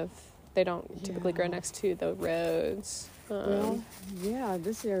why they don't typically grow next to the roads. Well, yeah,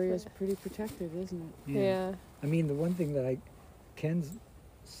 this area is pretty protected, isn't it? Yeah. I mean, the one thing that I can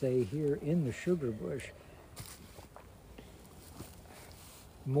say here in the sugar bush,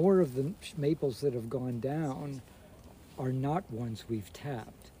 more of the maples that have gone down are not ones we've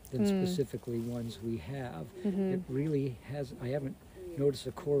tapped than specifically ones we have. It really has, I haven't noticed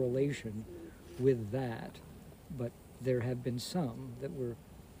a correlation with that, but there have been some that were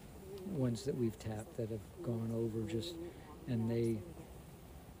ones that we've tapped that have gone over just,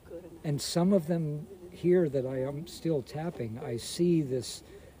 and some of them here that I am still tapping, I see this,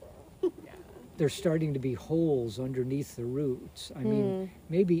 there's starting to be holes underneath the roots. I mean,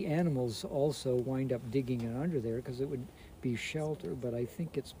 maybe animals also wind up digging it under there because it would be shelter, but I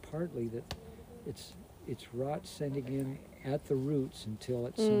think it's partly that it's rot sending in at the roots until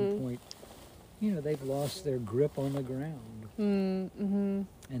at some point, they've lost their grip on the ground. And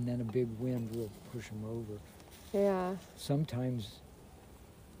then a big wind will push them over. Yeah. Sometimes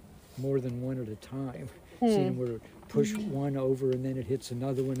more than one at a time. Seen them where push one over and then it hits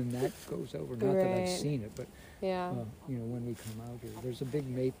another one and that goes over. Not that I've seen it, but when we come out here, there's a big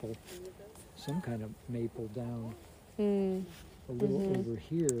maple, some kind of maple down a little over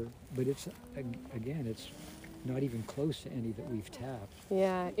here, but it's again, it's not even close to any that we've tapped.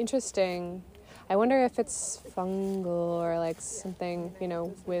 Yeah, interesting. I wonder if it's fungal or like something,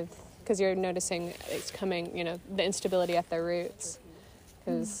 because you're noticing it's coming, the instability at the roots.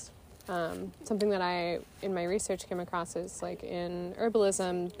 Because something that I, in my research, came across is like in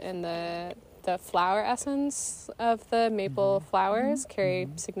herbalism and the flower essence of the maple flowers carry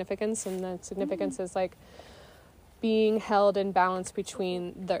significance, and the significance is like being held in balance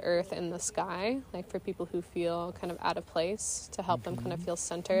between the earth and the sky, like for people who feel kind of out of place, to help them kind of feel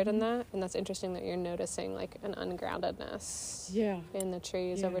centered in that. And that's interesting that you're noticing like an ungroundedness in the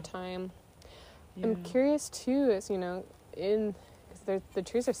trees over time. I'm curious too, is, because the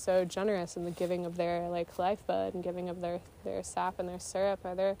trees are so generous in the giving of their like lifeblood and giving of their sap and their syrup.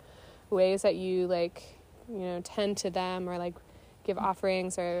 Are there ways that you tend to them or like give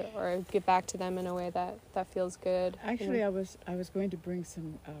offerings or give back to them in a way that feels good? Actually, I was going to bring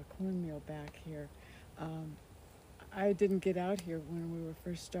some cornmeal back here. I didn't get out here when we were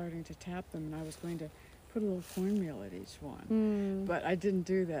first starting to tap them, and I was going to put a little cornmeal at each one. But I didn't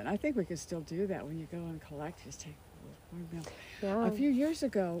do that. And I think we could still do that when you go and collect. Just take a little cornmeal. Yeah. A few years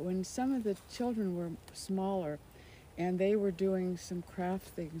ago, when some of the children were smaller, and they were doing some craft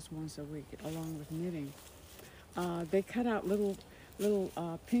things once a week along with knitting, they cut out little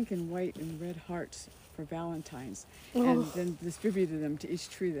pink and white and red hearts for Valentine's, and then distributed them to each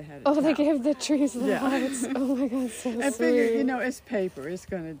tree that had a tap. They gave the trees the hearts. Oh my God, so sweet. I figured, it's paper. It's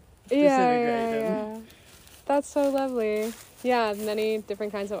going to disintegrate them. Yeah. That's so lovely. Yeah, many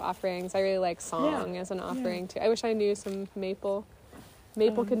different kinds of offerings. I really like song as an offering too. I wish I knew some maple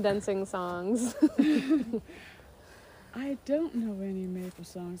condensing songs. I don't know any maple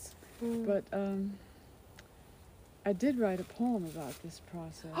songs, but I did write a poem about this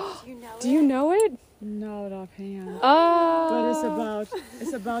process. Do you know it? Not offhand. Oh. But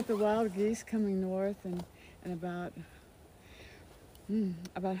it's about the wild geese coming north and about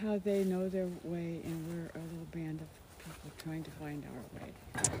about how they know their way, and we're a little band of people trying to find our way.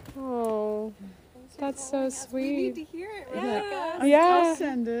 Oh, that's so We need sweet. to hear it, Yeah. Rebecca. Yeah. I'll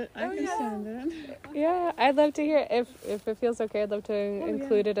send it. I can yeah. send it. Yeah, I'd love to hear if it feels okay. I'd love to yeah.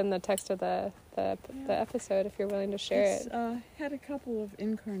 include it in the text of the episode if you're willing to share It's it. had a couple of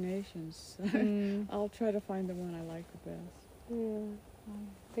incarnations. Mm, I'll try to find the one I like the best. yeah.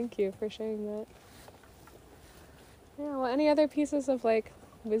 Thank you for sharing that. Yeah. Well, any other pieces of like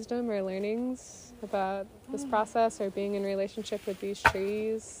wisdom or learnings about this process or being in relationship with these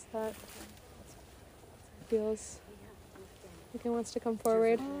trees that feels like it wants to come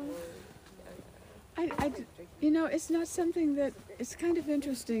forward? It's not something that, it's kind of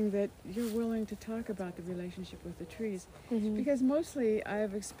interesting that you're willing to talk about the relationship with the trees, Mhm. because mostly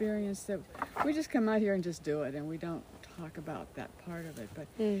I've experienced that we just come out here and just do it, and we don't talk about that part of it, but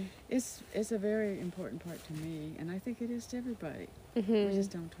Mm. it's a very important part to me, and I think it is to everybody. We Mhm. just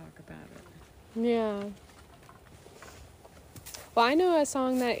don't talk about it. Yeah. Well, I know a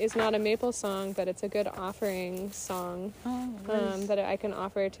song that is not a maple song, but it's a good offering song that I can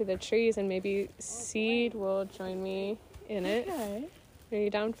offer to the trees, and maybe Seed will join me in it. Okay. Are you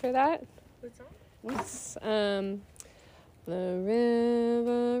down for that? What song? It's, the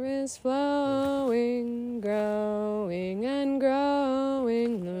river is flowing, growing and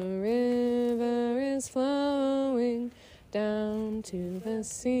growing. The river is flowing down to the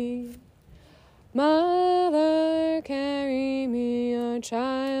sea. Mother, carry me, your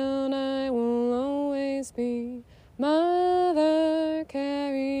child I will always be. Mother,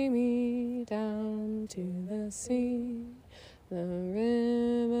 carry me down to the sea. The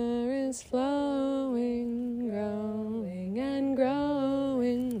river is flowing, growing and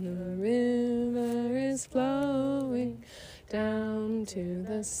growing. The river is flowing down to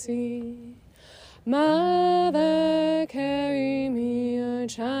the sea. Mother, carry me, your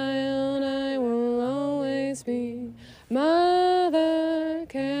child I will always be. Mother,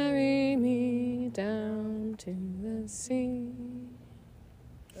 carry me down to the sea.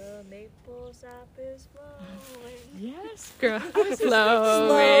 The maple sap is flowing. Yes.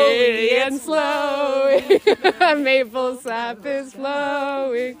 Flowing and flowing. Maple sap is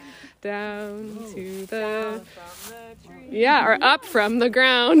flowing down to the... From the tree. Yeah, or up from the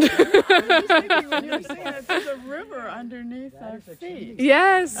ground. I was thinking when you were singing it, there's a river underneath our feet.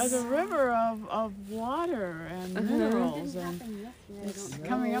 Yes. There's a river of water and minerals, and it's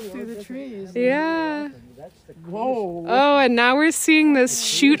coming up through the trees. Yeah. Whoa. Oh, and now we're seeing this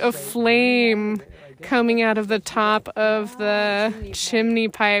shoot of flame coming out of the top of the chimney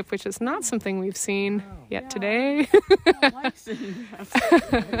pipe, which is not something we've seen yet today. I like seeing that.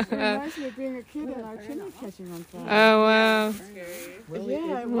 It reminds me of being a kid and our chimney catching on fire. Oh, wow.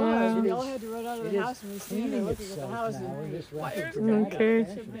 Yeah, it was. We all had to run out of the house and we stand there looking at the house and Okay.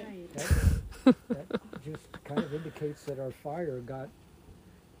 That just kind of indicates that our fire got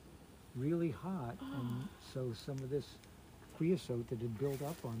really hot, and so some of this creosote that had built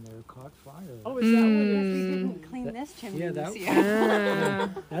up on there caught fire. Oh, is that what it is? We didn't clean this chimney Yeah, this that-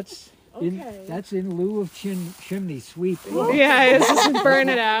 year. That's Okay. that's in lieu of chimney sweeping. Yeah, it's just burn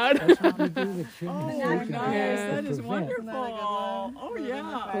it out. That's what we do with chimney Oh, sweeping. nice. Yeah. That is to prevent. wonderful. Oh, yeah.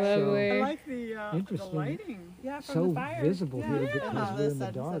 Lovely. I like the Interesting. lighting. Yeah, from So the fire. visible here Yeah. because we're in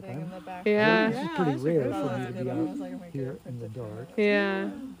the dark. Setting in Huh? the back. Yeah. This is pretty that's a rare good for one. me to be I out was like, oh my here God, in the dark. Yeah.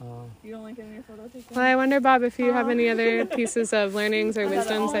 You don't like any of your photo taken? Well, I wonder, Bob, if you have any other pieces of learnings or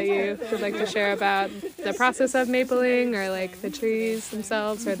wisdoms that you would like to share about the process of mapling, or like the trees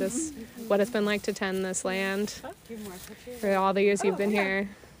themselves, or this, what it's been like to tend this land for all the years you've been here.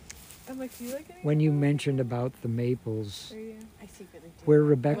 I'm like, do you like any? When you mentioned about the maples, Are you- I secretly do. where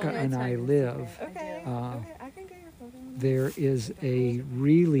Rebecca and I live, Okay. Uh, Okay, I can get your photo. there is a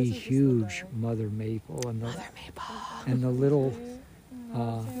really huge mother maple, and the little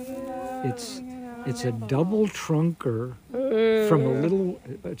it's a double trunker from a little.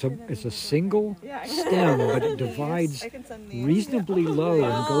 It's a single stem, but it divides I can send these. reasonably low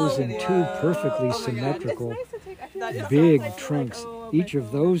and goes in two perfectly symmetrical big trunks. Each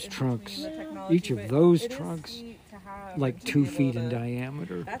of those trunks, like 2 feet in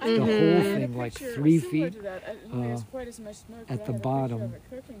diameter. The whole thing like 3 feet at the bottom.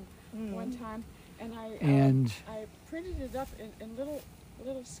 One time, and I printed it up in little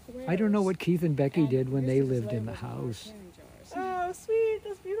squares. I don't know what Keith and Becky did when they lived in the house, Oh, sweet.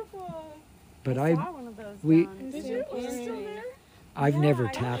 That's beautiful. but saw one of those we- down Did in you? Was it Canyon. still there? I've Yeah, never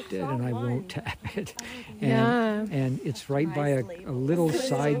I tapped it, saw and I one. won't tap it. Yeah. And it's right by a little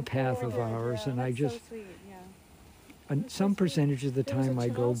side path of ours, and I some percentage of the time I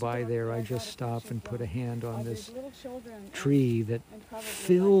go by there, I just stop and put a hand on this tree that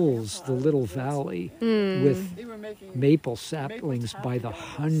fills the little valley with maple saplings by the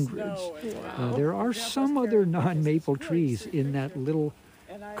hundreds. There are some other non-maple trees in that little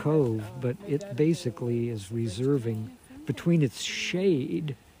cove, but it basically is reserving between its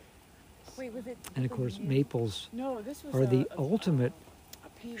shade, and of course maples are the ultimate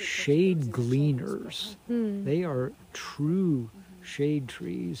shade gleaners. They are true shade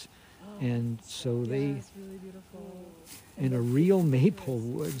trees, and so they, in a real maple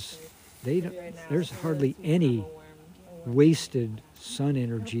woods, there's hardly any wasted sun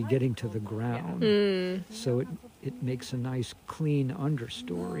energy getting to the ground. So it makes a nice clean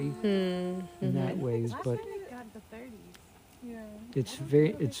understory in that ways, but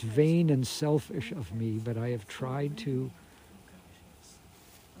it's vain and selfish of me, but I have tried to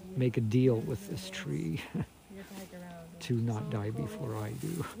make a deal with this tree to not die before I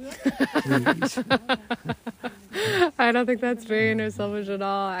do. Please. I don't think that's very inner selfish at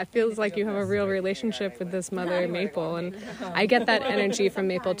all. It feels like you have a real relationship with this mother maple, and I get that energy from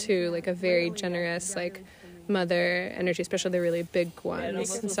maple too, like a very generous, like, mother energy, especially the really big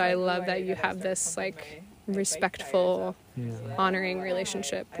ones. And so I love that you have this, like, respectful, honoring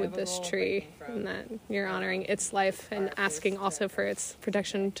relationship with this tree, and that you're honoring its life and asking also for its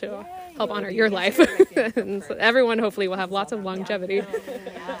protection to help honor your life. And so everyone hopefully will have lots of longevity.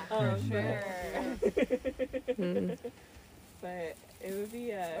 Oh, sure. But it would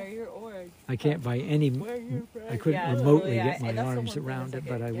be I can't by any. I couldn't remotely get my arms around it,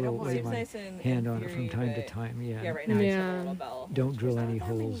 but I will lay my hand on it from time to time. Yeah. right now Yeah. Don't drill any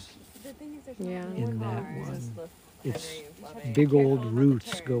holes Yeah. in that one. Its big old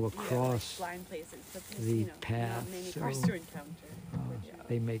roots go across the path, so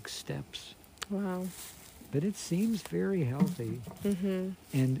they make steps. Wow. But it seems very healthy,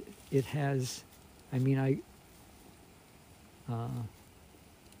 and it has. I mean,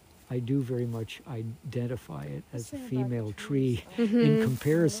 I do very much identify it as a female tree. In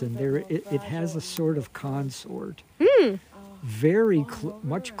comparison, it has a sort of consort, very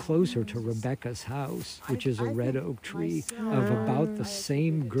much closer to Rebecca's house, which is a red oak tree of about the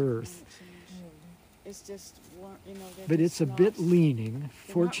same girth. But it's a bit leaning,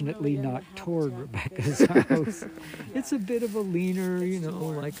 fortunately not toward Rebecca's house. It's a bit of a leaner,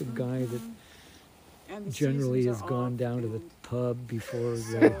 like a guy that generally has gone down to the pub before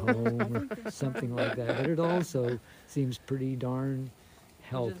they're home or something like that. But it also seems pretty darn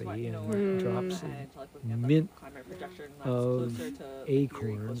healthy and drops a mint of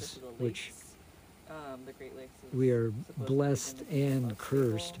acorns, which we are blessed and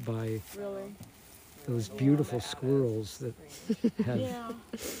cursed by those beautiful squirrels that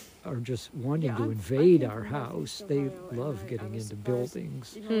are just wanting to invade our house. They love getting into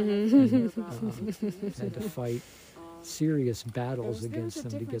buildings and had to fight serious battles against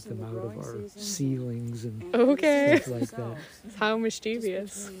them to get them out of our ceilings and stuff like that. How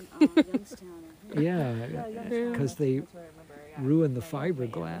mischievous. Yeah, because they ruin the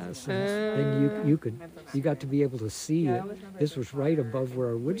fiberglass, and then you got to be able to see it. This was right above where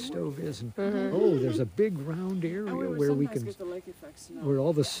our wood stove is, and there's a big round area where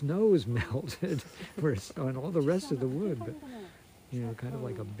all the snow is melted, and all the rest of the wood, but kind of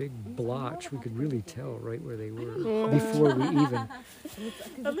like a big blotch. We could really tell right where they were before we even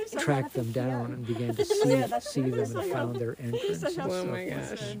tracked them down and began to see them and found their entrance. And Oh stuff my like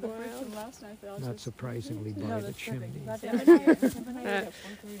gosh. that. Not surprisingly by the chimney. That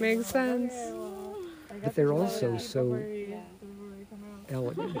makes sense. But they're also so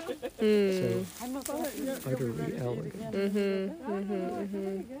elegant, so utterly elegant.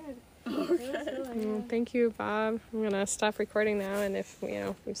 Well, thank you, Bob. I'm gonna stop recording now, and if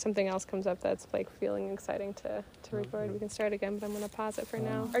something else comes up that's like feeling exciting to record, we can start again. But I'm gonna pause it for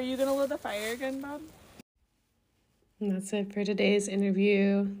now. Are you gonna load the fire again, Bob? And that's it for today's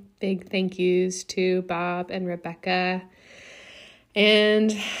interview. Big thank yous to Bob and Rebecca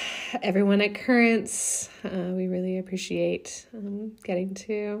and everyone at Currents. We really appreciate getting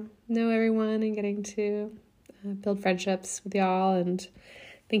to know everyone and getting to build friendships with y'all. And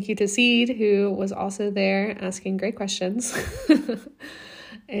thank you to Seed, who was also there asking great questions.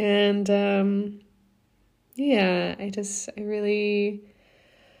 And I really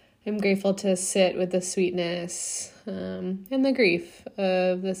am grateful to sit with the sweetness and the grief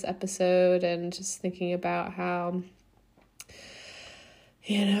of this episode, and just thinking about how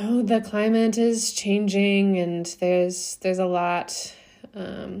the climate is changing, and there's a lot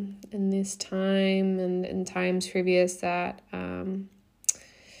in this time and in times previous that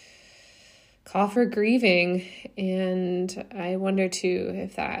call for grieving. And I wonder too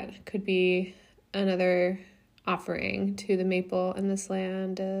if that could be another offering to the maple in this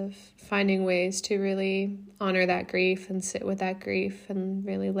land, of finding ways to really honor that grief and sit with that grief and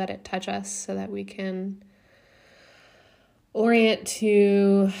really let it touch us, so that we can orient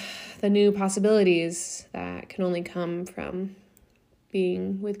to the new possibilities that can only come from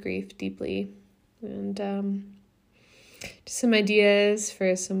being with grief deeply. And just some ideas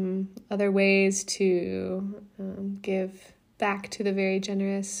for some other ways to give back to the very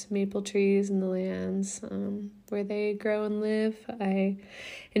generous maple trees in the lands where they grow and live. I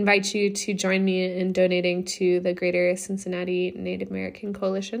invite you to join me in donating to the Greater Cincinnati Native American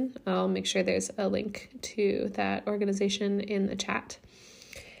Coalition. I'll make sure there's a link to that organization in the chat.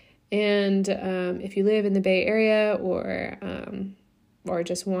 And if you live in the Bay Area or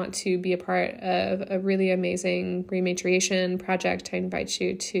just want to be a part of a really amazing rematriation project, I invite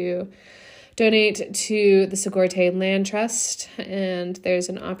you to donate to the Sogorea Land Trust. And there's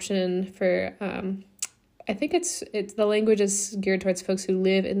an option for, I think it's the language is geared towards folks who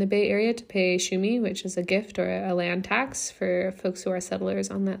live in the Bay Area to pay shumi, which is a gift or a land tax for folks who are settlers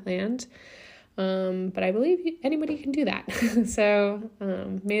on that land. But I believe anybody can do that. So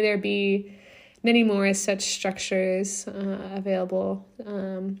may there be many more such structures available,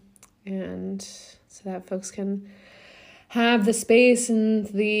 and so that folks can have the space and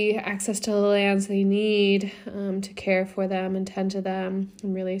the access to the lands they need to care for them and tend to them.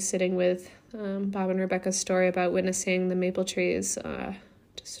 I'm really sitting with Bob and Rebecca's story about witnessing the maple trees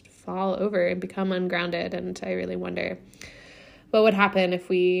just fall over and become ungrounded, and I really wonder what would happen if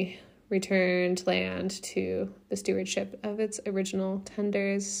we returned land to the stewardship of its original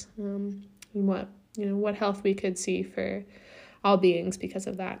tenders, and what health we could see for all beings because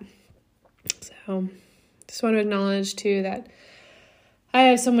of that. So just want to acknowledge too that I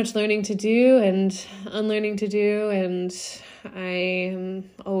have so much learning to do and unlearning to do, and I am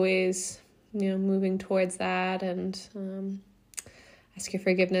always, moving towards that, and ask your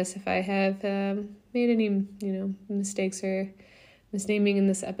forgiveness if I have made any, mistakes or misnaming in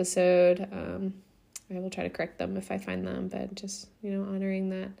this episode. I will try to correct them if I find them, but just, honoring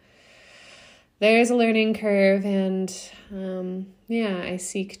that there is a learning curve, and I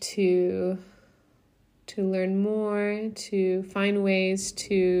seek to learn more, to find ways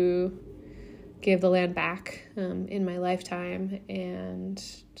to give the land back in my lifetime, and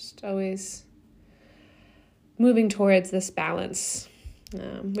just always moving towards this balance,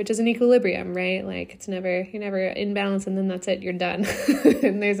 which is an equilibrium, right? Like you're never in balance and then that's it, you're done.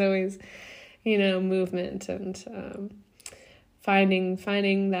 And there's always, movement and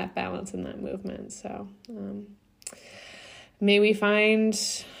finding that balance in that movement. So may we find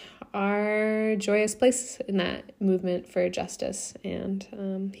our joyous place in that movement for justice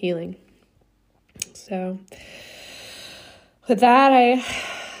and healing. So with that, I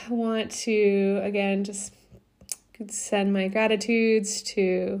want to, again, just send my gratitudes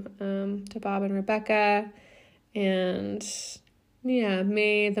to Bob and Rebecca, and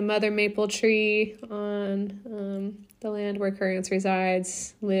may the mother maple tree on the land where Currents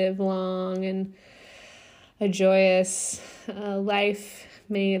resides live long and a joyous life.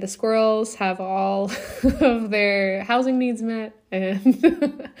 May the squirrels have all of their housing needs met,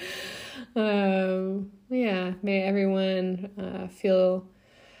 and may everyone feel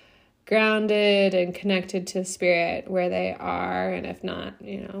grounded and connected to spirit where they are. And if not,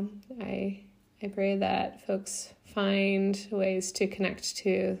 I pray that folks find ways to connect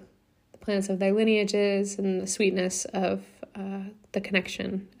to the plants of their lineages and the sweetness of the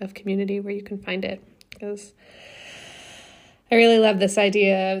connection of community where you can find it. Because I really love this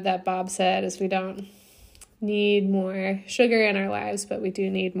idea that Bob said, is we don't need more sugar in our lives, but we do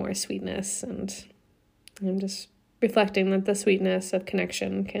need more sweetness. And I'm just reflecting that the sweetness of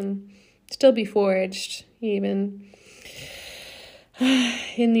connection can still be forged even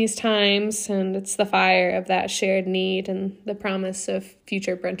in these times, and it's the fire of that shared need and the promise of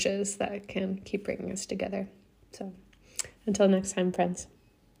future brunches that can keep bringing us together. So until next time, friends.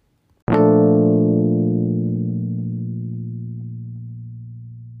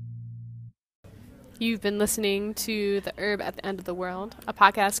 You've been listening to The Herb at the End of the World, a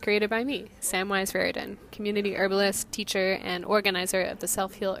podcast created by me, Samwise Raridan, community herbalist, teacher, and organizer of the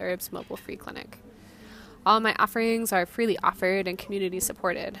Self-Heal Herbs Mobile Free Clinic. All my offerings are freely offered and community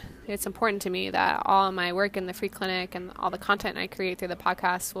supported. It's important to me that all my work in the free clinic and all the content I create through the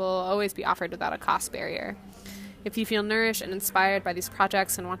podcast will always be offered without a cost barrier. If you feel nourished and inspired by these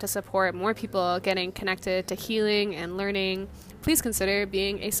projects and want to support more people getting connected to healing and learning, please consider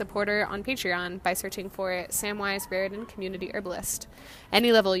being a supporter on Patreon by searching for Samwise Raritan Community Herbalist.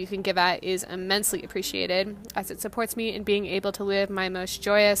 Any level you can give at is immensely appreciated, as it supports me in being able to live my most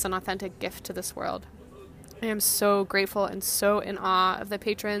joyous and authentic gift to this world. I am so grateful and so in awe of the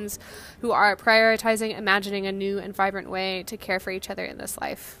patrons who are prioritizing imagining a new and vibrant way to care for each other in this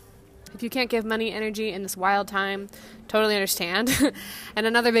life. If you can't give money energy in this wild time, totally understand. And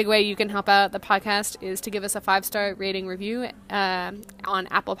another big way you can help out the podcast is to give us a 5-star rating review on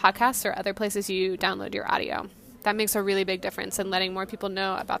Apple Podcasts or other places you download your audio. That makes a really big difference in letting more people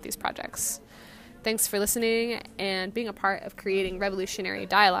know about these projects. Thanks for listening and being a part of creating revolutionary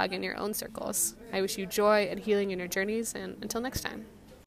dialogue in your own circles. I wish you joy and healing in your journeys, and until next time.